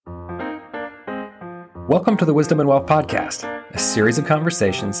Welcome to the Wisdom and Wealth Podcast, a series of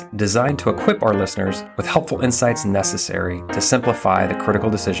conversations designed to equip our listeners with helpful insights necessary to simplify the critical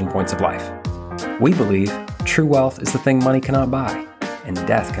decision points of life. We believe true wealth is the thing money cannot buy and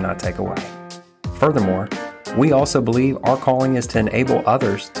death cannot take away. Furthermore, we also believe our calling is to enable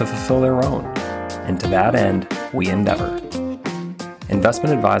others to fulfill their own, and to that end, we endeavor.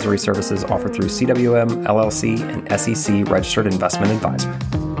 Investment advisory services offered through CWM, LLC, and SEC Registered Investment Advisor.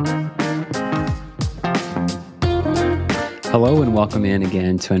 Hello and welcome in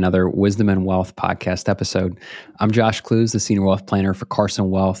again to another Wisdom and Wealth podcast episode. I'm Josh Clues, the Senior Wealth Planner for Carson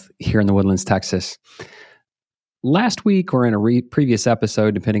Wealth here in the Woodlands, Texas. Last week or in a previous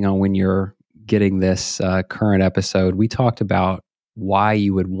episode, depending on when you're getting this current episode, we talked about why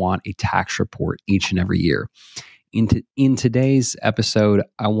you would want a tax report each and every year. In today's episode,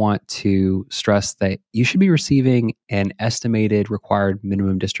 I want to stress that you should be receiving an estimated required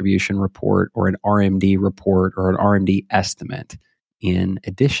minimum distribution report or an RMD report or an RMD estimate in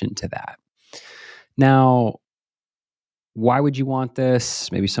addition to that. Now, why would you want this?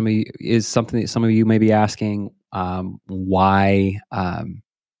 Maybe something that some of you may be asking. Why?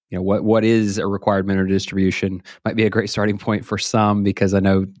 What is a required minimum distribution? Might be a great starting point for some, because I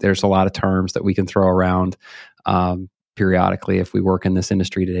know there's a lot of terms that we can throw around periodically if we work in this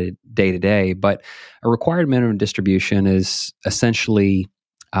industry day to day. But a required minimum distribution is essentially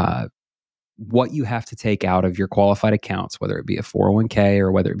what you have to take out of your qualified accounts, whether it be a 401k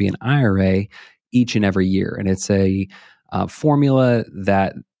or whether it be an IRA, each and every year. And it's a formula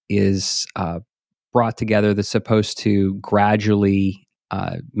that is brought together that's supposed to gradually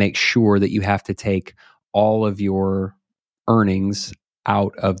make sure that you have to take all of your earnings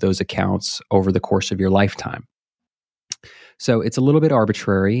out of those accounts over the course of your lifetime. So it's a little bit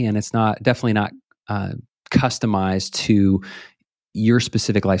arbitrary, and it's definitely not customized to your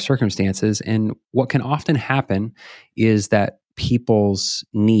specific life circumstances. And what can often happen is that people's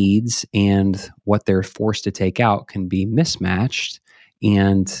needs and what they're forced to take out can be mismatched.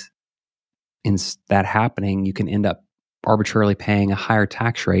 And in that happening, you can end up arbitrarily paying a higher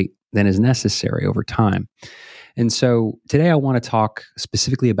tax rate than is necessary over time. And so today I want to talk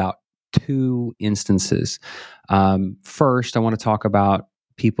specifically about two instances. First, I want to talk about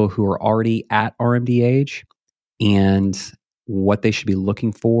people who are already at RMD age and what they should be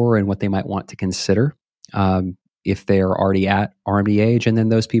looking for and what they might want to consider if they are already at RMD age. And then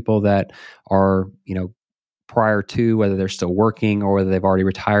those people that are, prior to, whether they're still working or whether they've already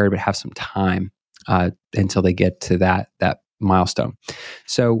retired but have some time until they get to that milestone.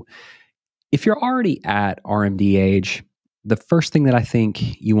 So if you're already at RMD age, the first thing that I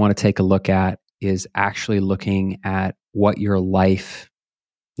think you want to take a look at is actually looking at what your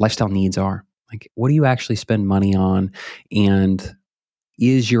lifestyle needs are. Like, what do you actually spend money on? And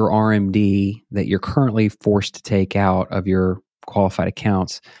is your RMD that you're currently forced to take out of your qualified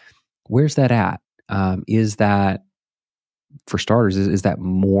accounts, where's that at? Is that, for starters, is that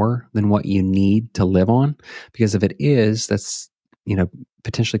more than what you need to live on? Because if it is, that's,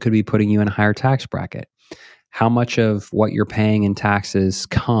 potentially could be putting you in a higher tax bracket. How much of what you're paying in taxes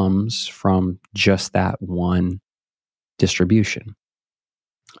comes from just that one distribution?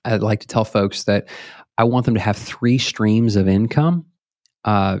 I'd like to tell folks that I want them to have 3 streams of income,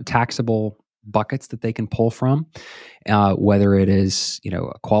 taxable buckets that they can pull from, whether it is,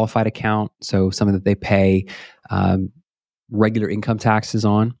 a qualified account, so something that they pay regular income taxes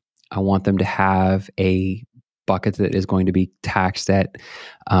on. I want them to have a bucket that is going to be taxed at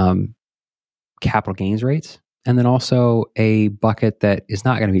capital gains rates, and then also a bucket that is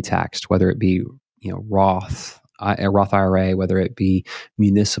not going to be taxed, whether it be a Roth IRA, whether it be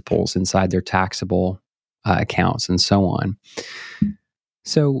municipals inside their taxable accounts, and so on.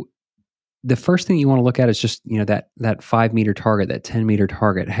 So the first thing you want to look at is just that 5-meter target, that 10-meter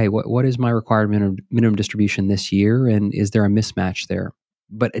target. Hey, what is my required minimum distribution this year, and is there a mismatch there?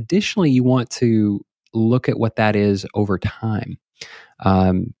 But additionally, you want to look at what that is over time.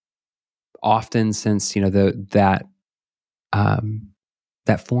 Often, since that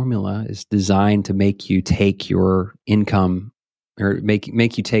formula is designed to make you take your income or make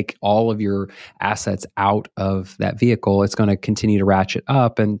you take all of your assets out of that vehicle, it's going to continue to ratchet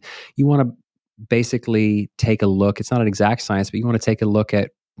up, and you want to basically take a look. It's not an exact science, but you want to take a look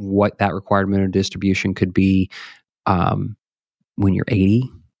at what that required minimum distribution could be when you're 80,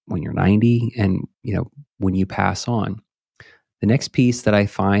 when you're 90, and when you pass on. The next piece that I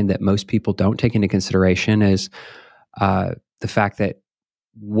find that most people don't take into consideration is the fact that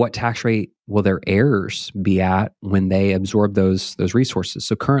what tax rate will their heirs be at when they absorb those resources.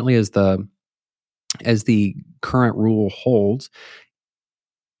 So currently, as the current rule holds,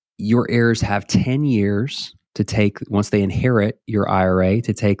 your heirs have 10 years to take, once they inherit your IRA,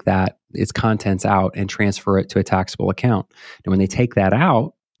 to take that, its contents out and transfer it to a taxable account. And when they take that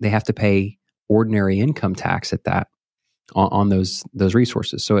out, they have to pay ordinary income tax at that on those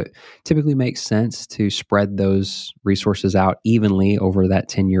resources. So it typically makes sense to spread those resources out evenly over that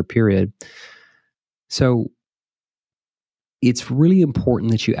 10-year period. So it's really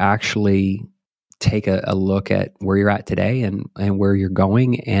important that you actually take a look at where you're at today and where you're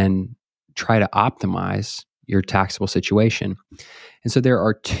going and try to optimize your taxable situation. And so there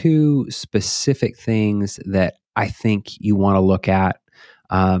are two specific things that I think you want to look at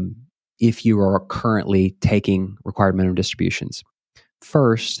if you are currently taking required minimum distributions.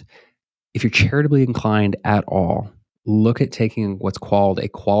 First, if you're charitably inclined at all, look at taking what's called a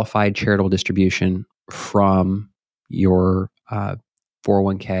qualified charitable distribution from your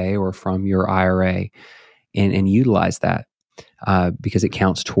 401k or from your IRA and utilize that because it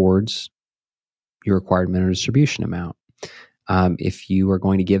counts towards your required minimum distribution amount. If you are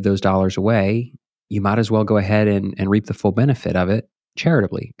going to give those dollars away, you might as well go ahead and reap the full benefit of it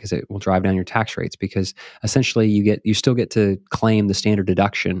charitably, because it will drive down your tax rates, because essentially you still get to claim the standard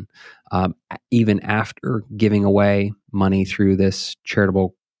deduction even after giving away money through this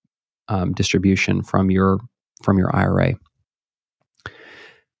charitable distribution from your IRA.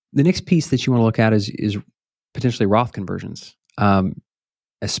 The next piece that you want to look at is potentially Roth conversions,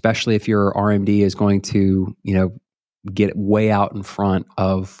 especially if your RMD is going to get way out in front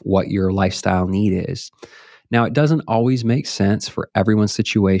of what your lifestyle need is. Now, it doesn't always make sense for everyone's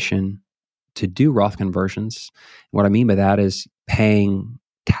situation to do Roth conversions. What I mean by that is paying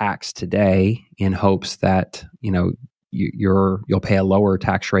tax today in hopes that you'll pay a lower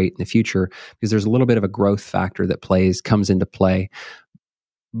tax rate in the future, because there's a little bit of a growth factor that comes into play.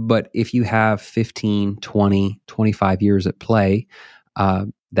 But if you have 15, 20, 25 years at play,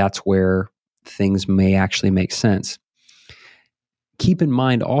 that's where things may actually make sense. Keep in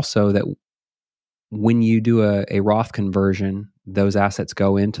mind also that when you do a Roth conversion, those assets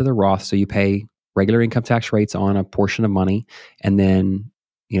go into the Roth, so you pay regular income tax rates on a portion of money, and then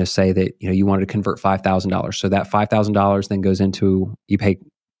say that you wanted to convert $5,000, so that $5,000 then goes into, you pay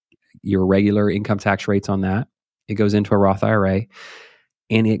your regular income tax rates on that. It goes into a Roth IRA,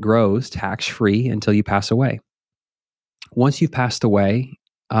 and it grows tax-free until you pass away. Once you've passed away,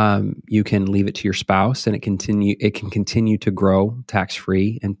 you can leave it to your spouse, and it can continue to grow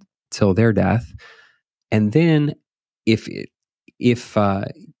tax-free until their death. And then if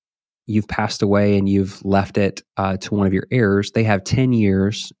you've passed away and you've left it to one of your heirs, they have 10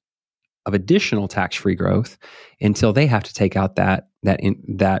 years of additional tax-free growth until they have to take out that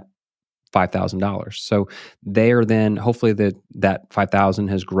 $5,000. So they are then, hopefully that $5,000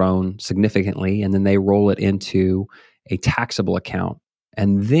 has grown significantly, and then they roll it into a taxable account.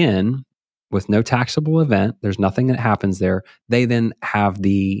 And then with no taxable event, there's nothing that happens there. They then have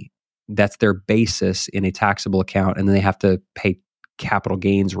that's their basis in a taxable account, and then they have to pay capital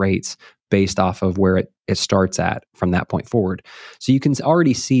gains rates based off of where it starts at from that point forward. So you can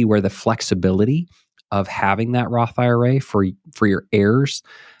already see where the flexibility of having that Roth IRA for your heirs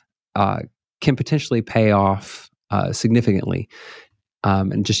can potentially pay off significantly,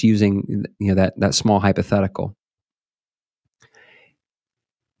 and just using that small hypothetical.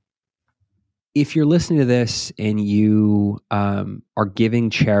 If you're listening to this and you are giving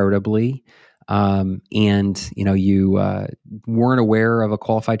charitably, and you weren't aware of a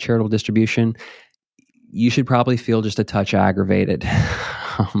qualified charitable distribution, you should probably feel just a touch aggravated.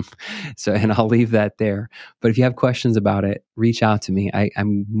 And I'll leave that there. But if you have questions about it, reach out to me.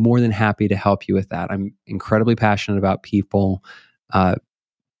 I'm more than happy to help you with that. I'm incredibly passionate about people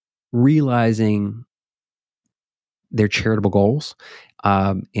realizing their charitable goals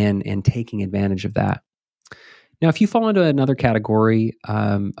and taking advantage of that. Now, if you fall into another category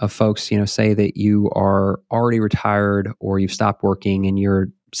of folks, say that you are already retired or you've stopped working and you're,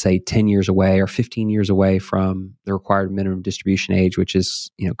 say, 10 years away or 15 years away from the required minimum distribution age, which is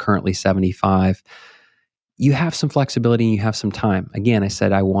currently 75, you have some flexibility and you have some time. Again, I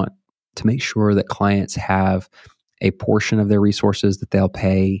said I want to make sure that clients have a portion of their resources that they'll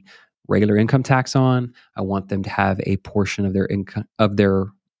pay regular income tax on. I want them to have a portion of their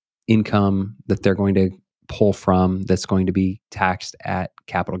income that they're going to pull from that's going to be taxed at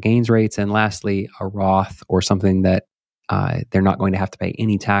capital gains rates. And lastly, a Roth or something that they're not going to have to pay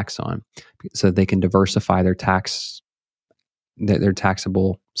any tax on, so they can diversify their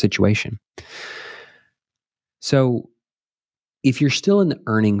taxable situation. So if you're still in the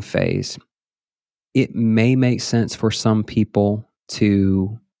earning phase, it may make sense for some people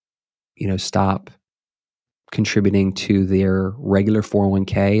to stop contributing to their regular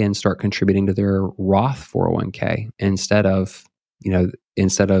 401k and start contributing to their Roth 401k instead of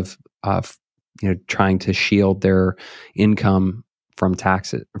trying to shield their income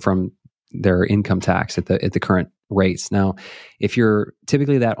from their income tax at the current rates. Now, if you're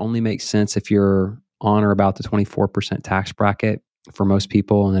typically, that only makes sense if you're on or about the 24% tax bracket for most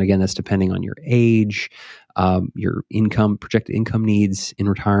people. And then again, that's depending on your age, your income, projected income needs in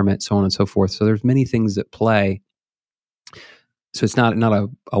retirement, so on and so forth. So there's many things at play. So it's not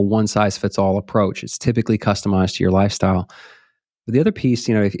a one size fits all approach. It's typically customized to your lifestyle. But the other piece,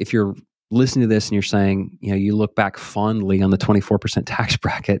 if you're listening to this and you're saying, you look back fondly on the 24% tax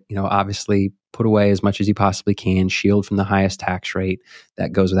bracket, obviously put away as much as you possibly can, shield from the highest tax rate.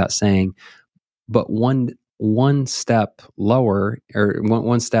 That goes without saying. But one step lower, or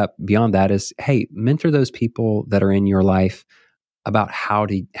one step beyond that, is, hey, mentor those people that are in your life about how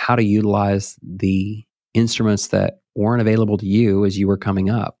to utilize the instruments that weren't available to you as you were coming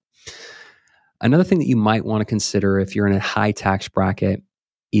up. Another thing that you might want to consider if you're in a high tax bracket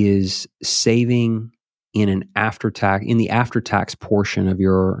is saving in the after-tax portion of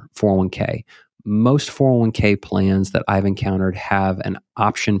your 401k. Most 401k plans that I've encountered have an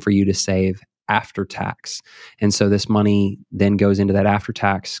option for you to save after tax. And so this money then goes into that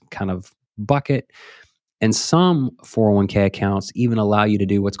after-tax kind of bucket. And some 401k accounts even allow you to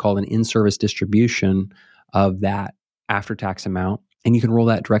do what's called an in-service distribution of that after-tax amount. And you can roll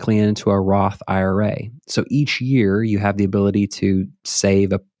that directly into a Roth IRA. So each year you have the ability to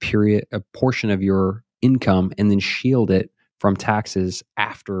save a portion of your income and then shield it from taxes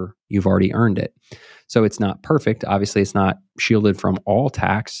after you've already earned it. So it's not perfect. Obviously, it's not shielded from all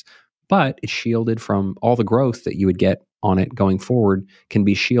tax, but it's shielded from all the growth that you would get on it going forward can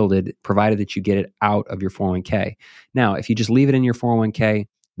be shielded, provided that you get it out of your 401k. Now, if you just leave it in your 401k,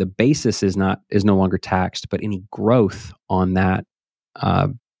 the basis is no longer taxed, but any growth on that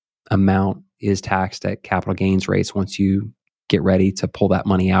amount is taxed at capital gains rates once you get ready to pull that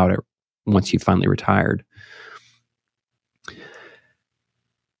money out once you've finally retired.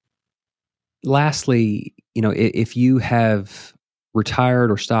 Lastly, if you have retired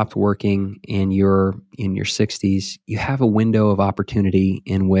or stopped working and you're in your 60s, you have a window of opportunity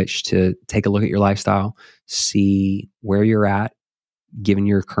in which to take a look at your lifestyle, see where you're at given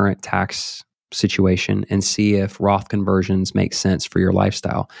your current tax situation, and see if Roth conversions make sense for your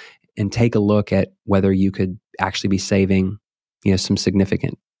lifestyle, and take a look at whether you could actually be saving, some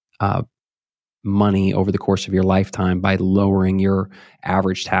significant money over the course of your lifetime by lowering your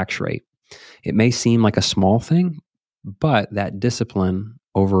average tax rate. It may seem like a small thing, but that discipline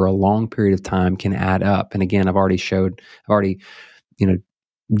over a long period of time can add up. And again, I've already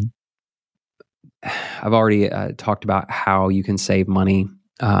talked about how you can save money,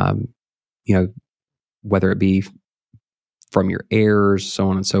 whether it be from your heirs, so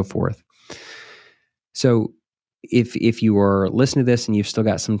on and so forth. So if you are listening to this and you've still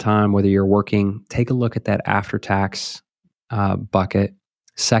got some time, whether you're working, take a look at that after-tax bucket.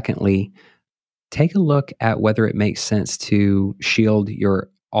 Secondly, take a look at whether it makes sense to shield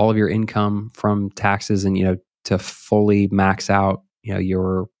all of your income from taxes and, to fully max out,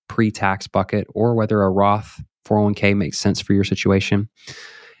 your pre-tax bucket, or whether a Roth 401k makes sense for your situation.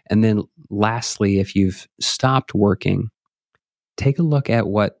 And then lastly, if you've stopped working, take a look at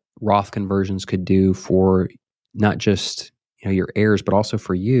what Roth conversions could do for not just, your heirs, but also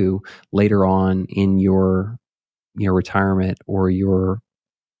for you later on in your retirement or your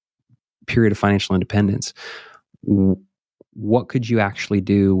period of financial independence. What could you actually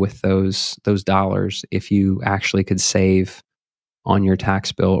do with those dollars if you actually could save on your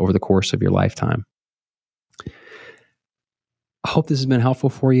tax bill over the course of your lifetime? I hope this has been helpful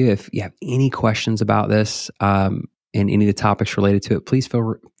for you. If you have any questions about this and any of the topics related to it, please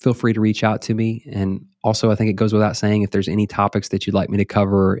feel free to reach out to me. And also, I think it goes without saying, if there's any topics that you'd like me to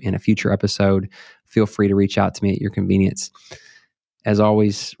cover in a future episode, feel free to reach out to me at your convenience. As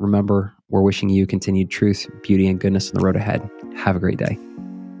always, remember, we're wishing you continued truth, beauty, and goodness on the road ahead. Have a great day.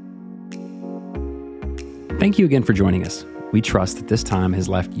 Thank you again for joining us. We trust that this time has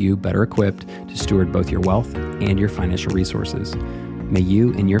left you better equipped to steward both your wealth and your financial resources. May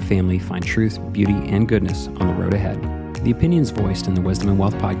you and your family find truth, beauty, and goodness on the road ahead. The opinions voiced in the Wisdom and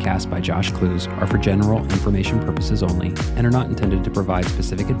Wealth podcast by Josh Clues are for general information purposes only and are not intended to provide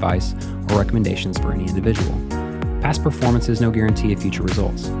specific advice or recommendations for any individual. Past performance is no guarantee of future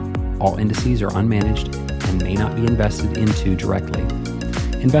results. All indices are unmanaged and may not be invested into directly.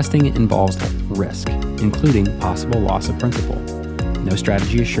 Investing involves risk, including possible loss of principal. No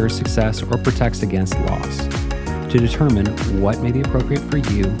strategy assures success or protects against loss. To determine what may be appropriate for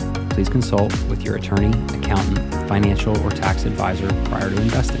you, please consult with with your attorney, accountant, financial, or tax advisor prior to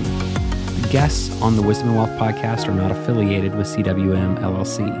investing. The guests on the Wisdom and Wealth podcast are not affiliated with CWM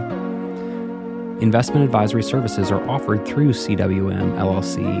LLC. Investment advisory services are offered through CWM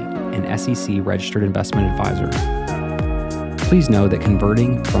LLC, an SEC-registered investment advisor. Please know that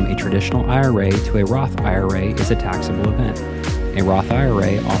converting from a traditional IRA to a Roth IRA is a taxable event. A Roth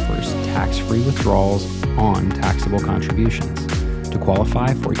IRA offers tax-free withdrawals on taxable contributions. To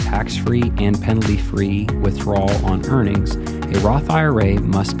qualify for a tax-free and penalty-free withdrawal on earnings, a Roth IRA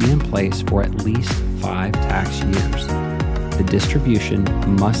must be in place for at least 5 tax years. The distribution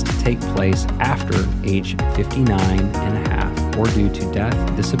must take place after age 59 and a half or due to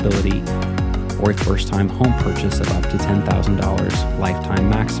death, disability, or a first-time home purchase of up to $10,000 lifetime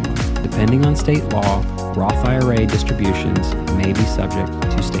maximum. Depending on state law, Roth IRA distributions may be subject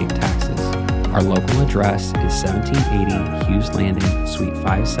to state taxes. Our local address is 1780 Hughes Landing, Suite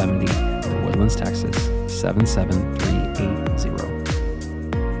 570, in Woodlands, Texas, 77380.